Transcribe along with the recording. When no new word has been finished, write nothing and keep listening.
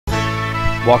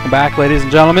Welcome back, ladies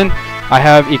and gentlemen. I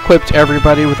have equipped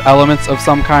everybody with elements of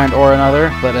some kind or another.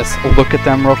 Let us look at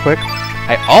them real quick.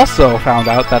 I also found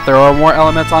out that there are more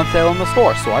elements on sale in the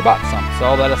store, so I bought some.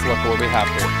 So let us look at what we have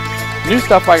here. New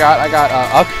stuff I got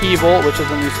Upheaval, which is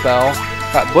a new spell.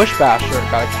 Got Bush Basher,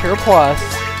 got a Cure Plus,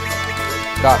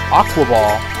 got Aqua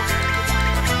Ball,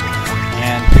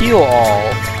 and Heal All.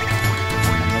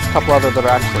 And there's a couple other that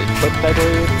are actually equipped, I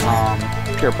believe.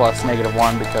 Cure Plus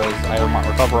 -1 because I want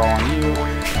Recover All on you.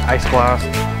 Ice Blast,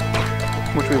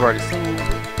 which we've already seen.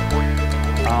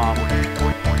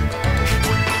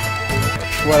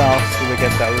 What else did we get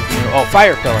that was new? Oh,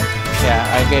 Fire Pillar. Yeah,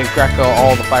 I gave Greco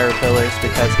all the Fire Pillars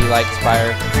because he likes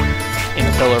fire in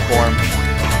a pillar form.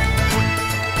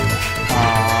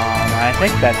 I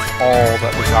think that's all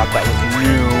that we got that was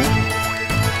new,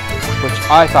 which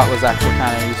I thought was actually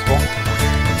kind of useful.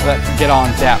 Let's get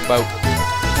on that boat.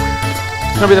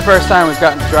 It's going to be the first time we've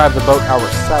gotten to drive the boat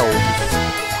ourselves,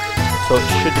 so it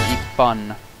should be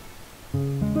fun.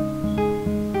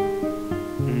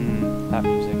 That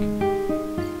music.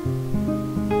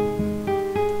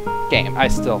 Game, I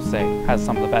still say, has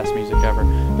some of the best music ever.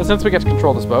 But since we get to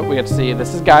control this boat, we get to see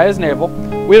this is Gaia's Navel.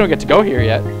 We don't get to go here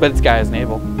yet, but it's Gaia's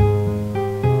Navel.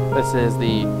 This is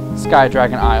the Sky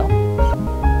Dragon Isle.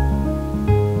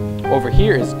 Over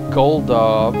here is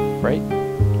Goldov, right?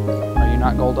 Are you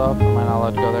not Goldov? Am I not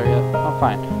allowed to go there yet? Oh,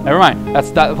 fine. Never mind.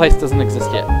 That place doesn't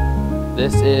exist yet.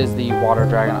 This is the Water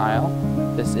Dragon Isle.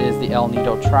 This is the El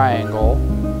Nido Triangle.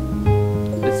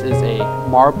 This is a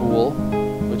Marbul,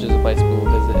 which is a place we will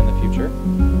visit in the future.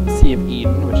 Sea of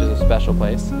Eden, which is a special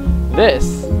place.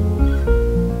 This,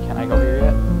 can I go here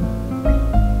yet?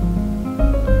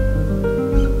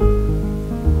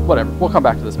 Whatever, we'll come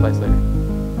back to this place later.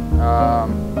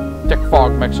 Thick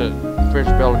fog makes it fish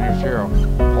build near zero.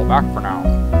 Pull back for now.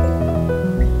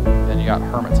 Then you got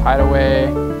Hermit's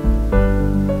Hideaway.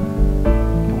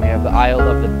 And we have the Isle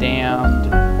of the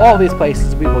Damned. All these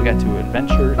places we will get to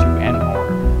adventure to and more.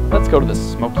 Let's go to the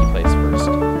smoky place first.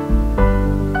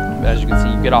 As you can see,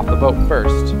 you get off the boat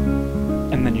first,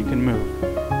 and then you can move.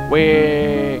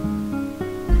 Way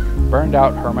burned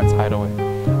out Hermit's Hideaway.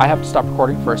 I have to stop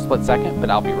recording for a split second, but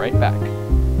I'll be right back.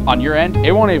 On your end,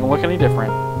 it won't even look any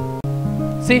different.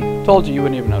 See? Told you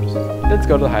wouldn't even notice. Let's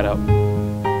go to the hideout.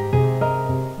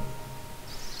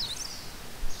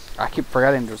 I keep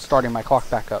forgetting to starting my clock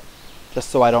back up, just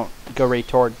so I don't go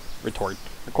record too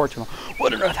long.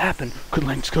 What on earth happened?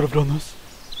 Lynx could have done this.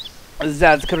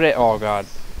 That's correct. Oh god,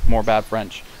 more bad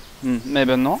French.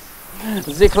 Maybe no.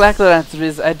 The collector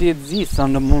entries, I did this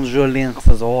under Monsieur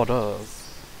Lynx's orders.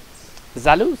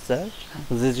 Salut, sir.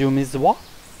 Did you miss what?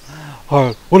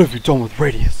 What have you done with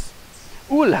Radius?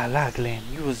 Ooh la la, Glenn,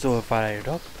 you were so fired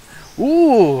up.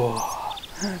 Ooh,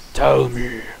 tell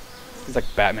me. He's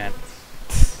like Batman.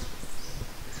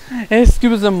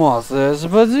 Excuse-moi, sir,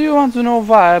 but do you want to know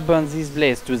why I burned this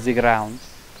place to the ground?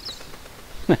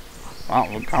 Well, I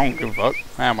don't give a fuck.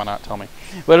 Why not? Tell me.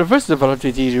 Well, first of all,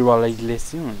 to teach you all a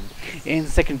lesson. And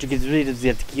second, to get rid of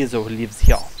that Gizo who lives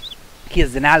here. He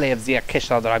is an ally of the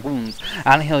Akesha Dragoons,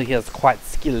 and he is quite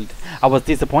skilled. I was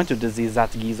disappointed to see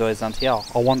that Gizo isn't here.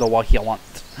 I wonder what he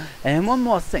wants. And one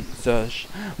more thing, Serge.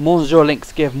 Monsieur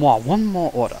Lynx gave moi one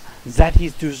more order. That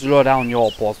is to slow down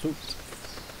your pursuit.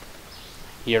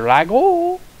 Here I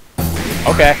go.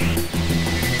 Okay.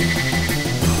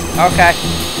 Okay.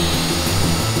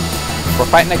 We're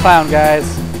fighting a clown, guys.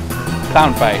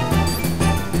 Clown fight.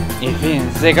 If you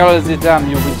take all the time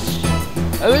you wish.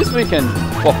 At least we can.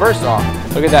 Well, first off,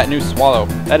 look at that new swallow.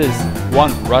 That is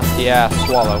one rusty ass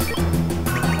swallow.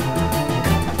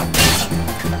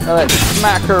 Now let's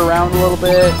smack her around a little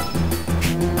bit.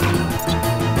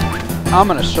 I'm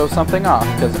gonna show something off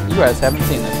because you guys haven't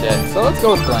seen this yet. So let's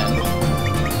go with Glenn.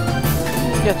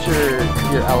 Get your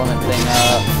element thing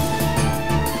up.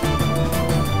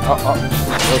 Oh, she's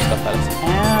gonna throw stuff at us.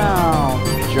 Ow,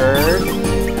 jerk.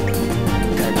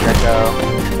 There, Greco.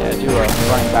 Yeah, do a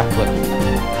running backflip.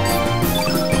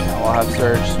 Now we'll have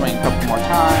Surge swing a couple more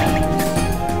times.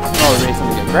 No reason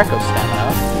to get Greco's stamina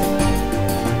up.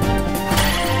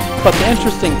 But the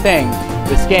interesting thing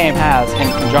this game has in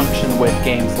conjunction with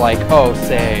games like, oh,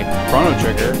 say, Chrono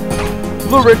Trigger,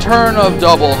 the return of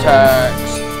double tags.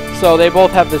 So they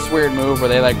both have this weird move where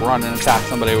they like run and attack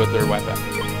somebody with their weapon.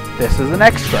 This is an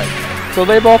X-Strike. So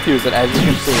they both use it, as you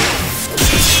can see.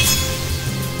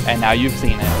 And now you've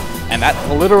seen it. And that's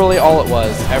literally all it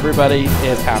was. Everybody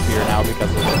is happier now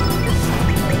because of it.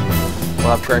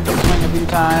 We'll have Greco swing a few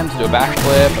times, do a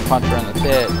backflip, and punch her in the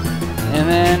tit. And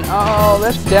then, oh,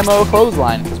 let's demo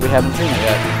Clothesline, because we haven't seen it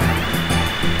yet.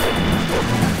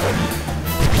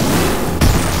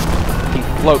 He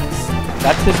floats.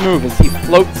 That's his move, is he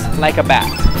floats like a bat.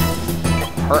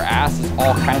 Her ass is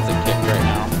all kinds of kicked right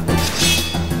now.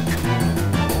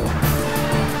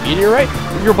 Meteorite?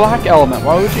 Your black element.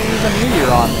 Why would you use a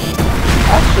meteor on me?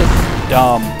 That's just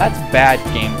dumb. That's bad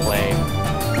gameplay.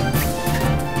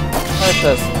 Let's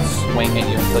just swing at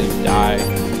you until you die.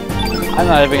 I'm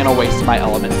not even gonna waste my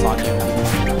elements on you.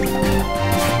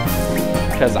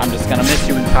 Because I'm just gonna miss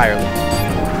you entirely.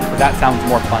 But that sounds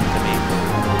more fun to me.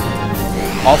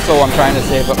 Also, I'm trying to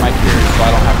save up my cures so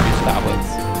I don't have to use tablets.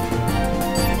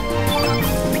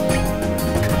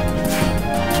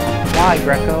 Why,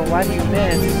 Greco? Why do you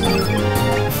miss?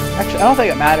 Actually, I don't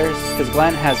think it matters, because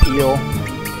Glenn has heal.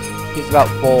 He's about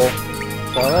full.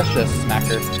 So let's just smack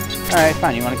her. Alright,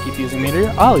 fine. You want to keep using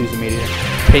meteor? I'll use a meteor.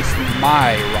 Taste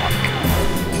my rock.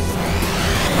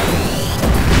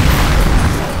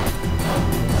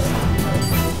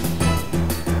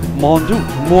 Mon Dieu,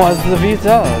 moi de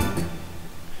vita.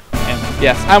 And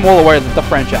yes, I'm well aware that the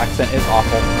French accent is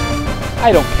awful.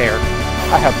 I don't care.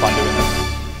 I have fun doing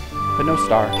this. But no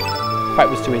star. Fight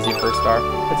was too easy for a star.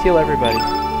 Let's heal everybody.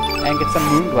 And get some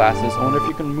moon glasses. I wonder if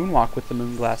you can moonwalk with the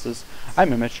moon glasses.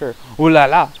 I'm immature. Ooh la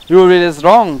la, you're really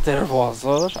strong,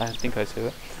 Tervoisage. I think I say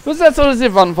that. But that's all the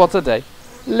fun for today.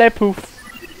 Le pouf.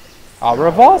 Au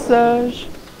revoir, Sage.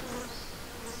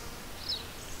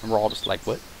 And we're all just like,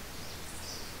 what?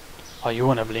 Are you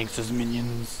one of Lynx's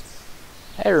minions?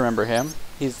 I remember him.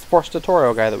 He's the Force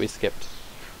tutorial guy that we skipped.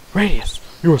 Radius,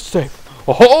 you're safe.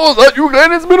 Oh, that you,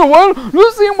 Glenn? It's been a while.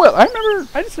 You see him well.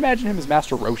 I just imagine him as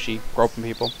Master Roshi, groping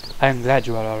people. I am glad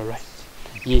you are alright.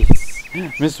 Yes.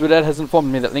 Miss Woodette has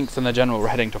informed me that Lynx and the General were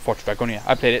heading to Fort Dragonia.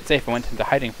 I played it safe and went into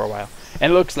hiding for a while.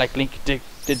 And it looks like Link did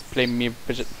play me a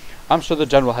visit. I'm sure the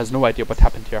General has no idea what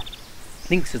happened here.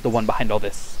 Lynx is the one behind all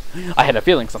this. I had a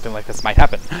feeling something like this might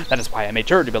happen. That is why I made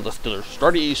sure to build a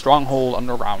sturdy stronghold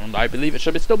underground. I believe it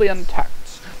should still be intact.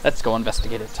 Let's go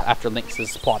investigate it after Lynx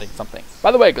is plotting something.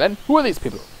 By the way, Glenn, who are these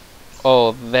people?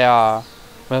 Oh, they are...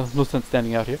 Well, no sense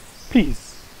standing out here.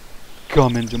 Please,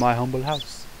 come into my humble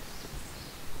house.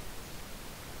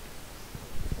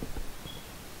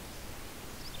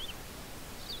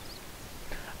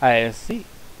 I see.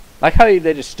 Like how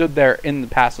they just stood there in the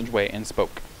passageway and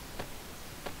spoke.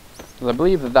 I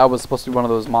believe that was supposed to be one of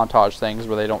those montage things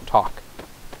where they don't talk.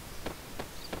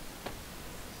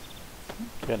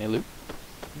 Got any loot?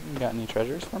 Got any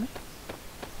treasures for me?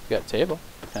 You got a table.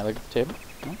 Can I look at the table?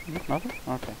 No? Nothing?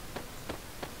 Okay.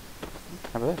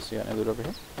 How about this? You got any loot over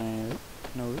here? Any loot?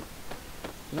 No loot?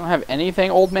 You don't have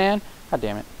anything, old man? God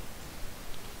damn it.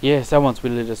 Yes, I once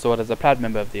wielded a sword as a proud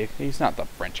member of the... He's not the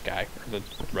French guy, or the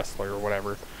wrestler, or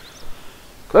whatever.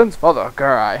 Glenn's father,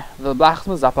 Garai, the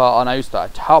blacksmith zapper, and I used to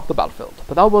help the battlefield.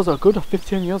 But that was a good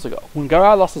 15 years ago. When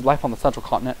Garai lost his life on the central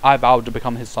continent, I vowed to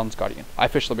become his son's guardian. I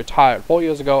officially retired 4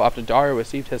 years ago after Dario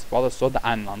received his father's sword, the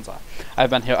Anlanza. I have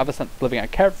been here ever since, living a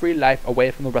carefree life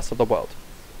away from the rest of the world.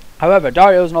 However,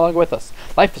 Dario is no longer with us.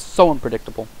 Life is so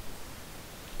unpredictable.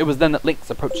 It was then that Lynx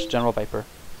approached General Viper.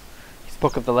 He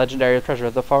spoke of the legendary treasure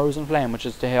of the Frozen Flame, which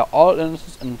is to heal all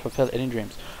illnesses and fulfill any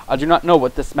dreams. I do not know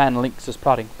what this man Lynx is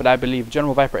plotting, but I believe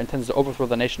General Viper intends to overthrow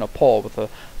the nation of Por with the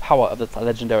power of this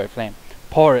legendary flame.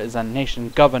 Por is a nation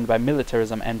governed by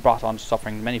militarism and brought on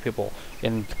suffering many people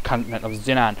in the continent of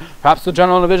Zinan. Perhaps the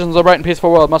general envisions a bright and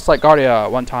peaceful world, much like Guardia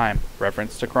one time.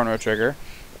 Reference to Chrono Trigger.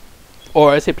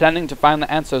 Or is he planning to find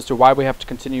the answers to why we have to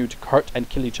continue to hurt and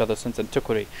kill each other since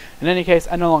antiquity? In any case,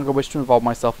 I no longer wish to involve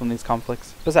myself in these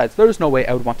conflicts. Besides, there is no way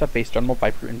I would want to face General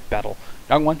Viper in battle.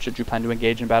 Young one, should you plan to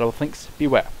engage in battle with Lynx,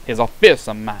 beware. He is a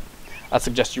fearsome man. I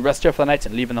suggest you rest here for the night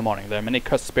and leave in the morning. There are many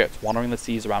cursed spirits wandering the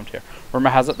seas around here.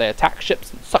 Rumor has it they attack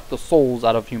ships and suck the souls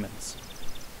out of humans.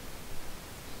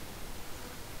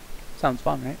 Sounds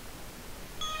fun, right?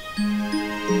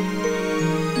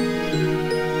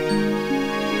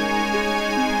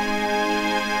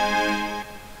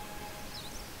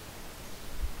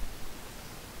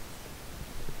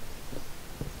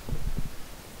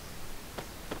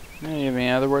 Do you have any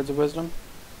other words of wisdom?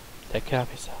 Take care of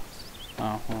yourselves.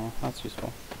 Oh, well, that's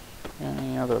useful.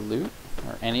 Any other loot?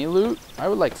 Or any loot? I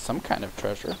would like some kind of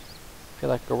treasure. I feel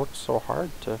like I worked so hard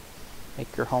to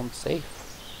make your home safe.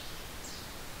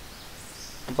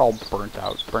 It's all burnt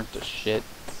out, burnt to shit.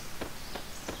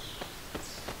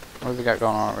 What have we got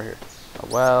going on over here? A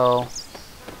well,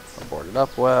 a boarded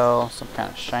up well, some kind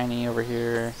of shiny over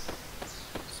here,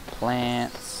 some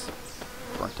plants,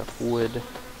 burnt up wood, a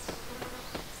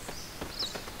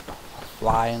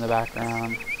fly in the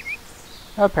background.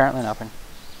 Apparently nothing.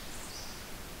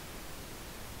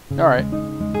 Alright.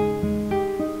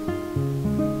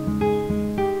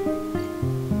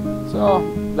 So,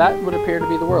 that would appear to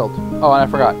be the world. Oh, and I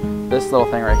forgot. this little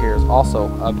thing right here is also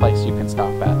a place you can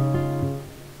stop at.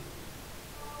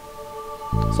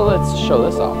 So let's show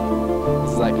this off.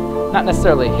 This is like, not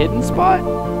necessarily a hidden spot,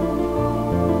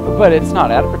 but it's not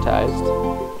advertised.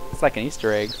 It's like an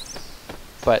Easter egg,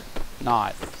 but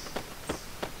not.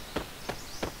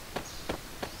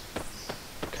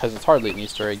 Because it's hardly an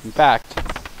Easter egg. In fact,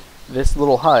 this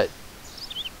little hut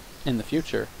in the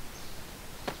future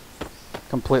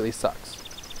completely sucks.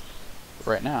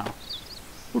 Right now.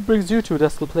 What brings you to a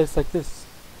desolate place like this?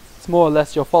 It's more or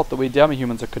less your fault that we dummy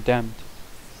humans are condemned.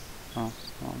 Oh,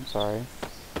 I'm sorry.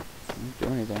 I didn't do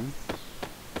anything.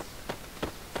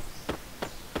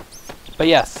 But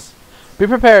yes, be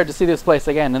prepared to see this place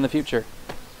again in the future.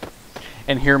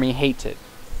 And hear me hate it.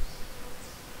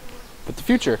 But the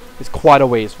future is quite a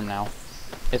ways from now.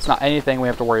 It's not anything we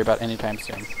have to worry about anytime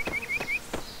soon.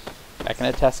 I can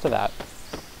attest to that.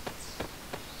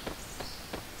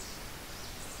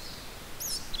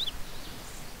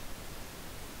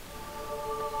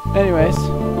 Anyways,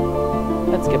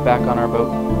 let's get back on our boat.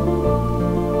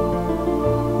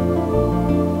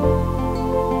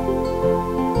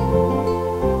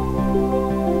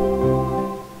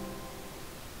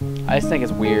 I just think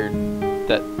it's weird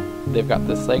that they've got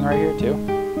this thing right here too.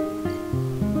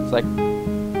 It's like,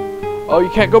 oh, you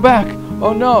can't go back.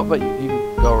 Oh no, but you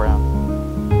can go around.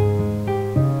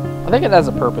 I think it has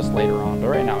a purpose later on, but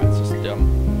right now it's just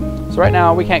dumb. So right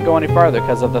now we can't go any farther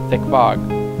because of the thick fog.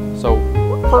 So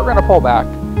we're gonna pull back,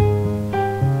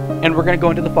 and we're gonna go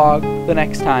into the fog the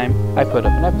next time I put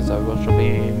up an episode, which will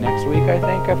be next week, I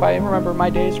think, if I remember my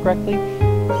days correctly.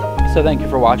 So thank you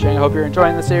for watching. I hope you're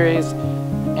enjoying the series.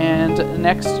 And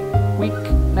next week,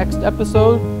 next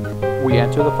episode, we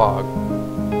enter the fog.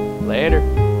 Later.